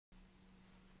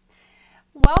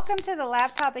Welcome to the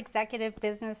Laptop Executive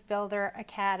Business Builder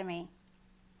Academy.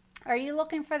 Are you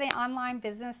looking for the online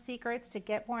business secrets to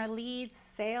get more leads,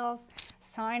 sales,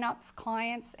 sign-ups,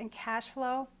 clients, and cash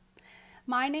flow?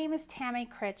 My name is Tammy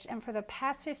Critch, and for the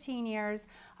past 15 years,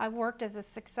 I've worked as a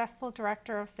successful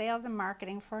director of sales and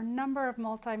marketing for a number of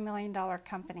multi-million-dollar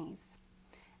companies.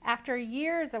 After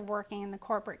years of working in the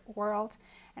corporate world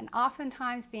and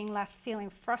oftentimes being left feeling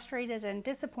frustrated and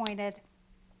disappointed,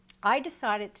 I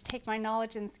decided to take my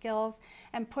knowledge and skills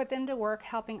and put them to work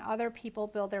helping other people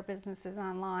build their businesses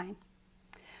online.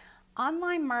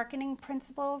 Online marketing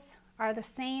principles are the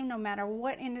same no matter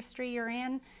what industry you're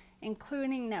in,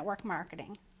 including network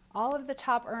marketing. All of the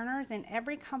top earners in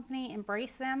every company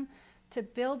embrace them to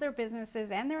build their businesses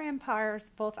and their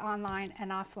empires both online and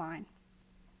offline.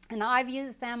 And I've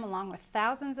used them along with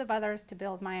thousands of others to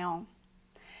build my own.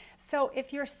 So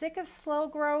if you're sick of slow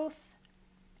growth,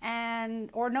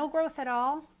 or no growth at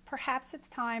all, perhaps it's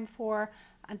time for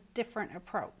a different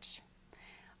approach.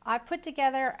 I've put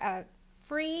together a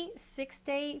free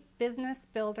 6-day business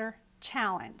builder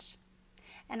challenge,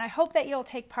 and I hope that you'll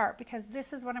take part because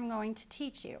this is what I'm going to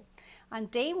teach you. On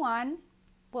day 1,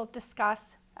 we'll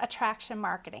discuss attraction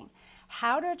marketing,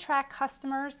 how to attract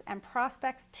customers and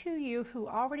prospects to you who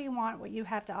already want what you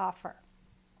have to offer.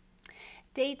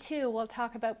 Day 2, we'll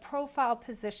talk about profile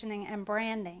positioning and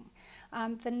branding.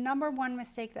 The number one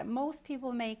mistake that most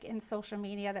people make in social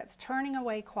media that's turning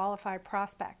away qualified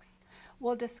prospects.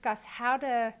 We'll discuss how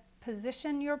to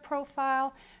position your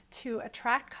profile to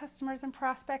attract customers and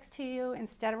prospects to you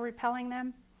instead of repelling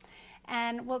them.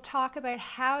 And we'll talk about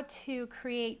how to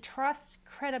create trust,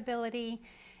 credibility,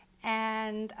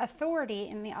 and authority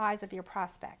in the eyes of your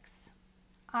prospects.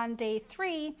 On day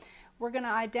 3, we're going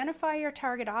to identify your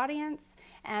target audience,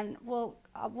 and we'll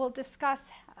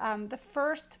discuss the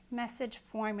first message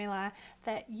formula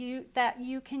that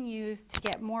you can use to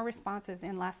get more responses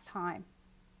in less time.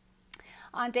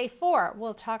 On day 4,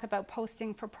 we'll talk about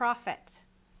posting for profit.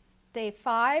 Day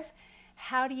 5,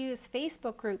 how to use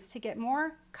Facebook groups to get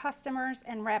more customers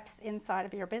and reps inside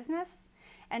of your business.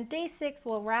 And day 6,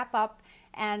 we'll wrap up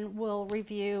and we'll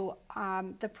review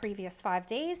the previous 5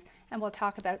 days, and we'll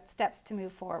talk about steps to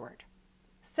move forward.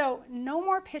 So no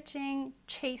more pitching,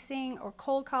 chasing, or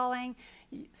cold calling.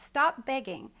 Stop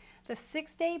begging. The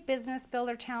 6-day Business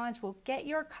Builder Challenge will get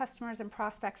your customers and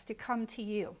prospects to come to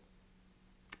you.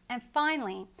 And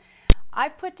finally,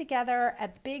 I've put together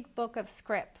a big book of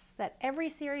scripts that every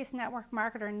serious network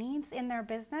marketer needs in their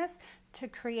business to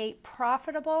create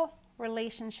profitable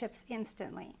relationships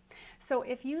instantly. So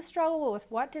if you struggle with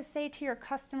what to say to your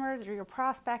customers or your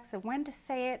prospects and when to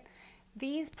say it,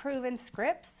 these proven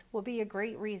scripts will be a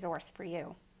great resource for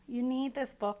you. You need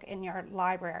this book in your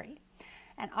library.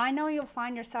 And I know you'll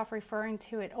find yourself referring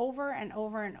to it over and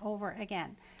over and over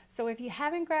again. So if you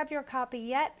haven't grabbed your copy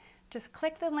yet, just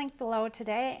click the link below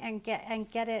today and get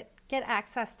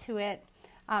access to it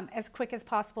as quick as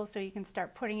possible so you can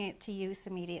start putting it to use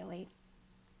immediately.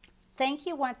 Thank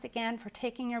you once again for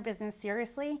taking your business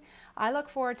seriously. I look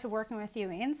forward to working with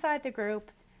you inside the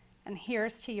group, and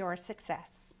here's to your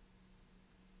success.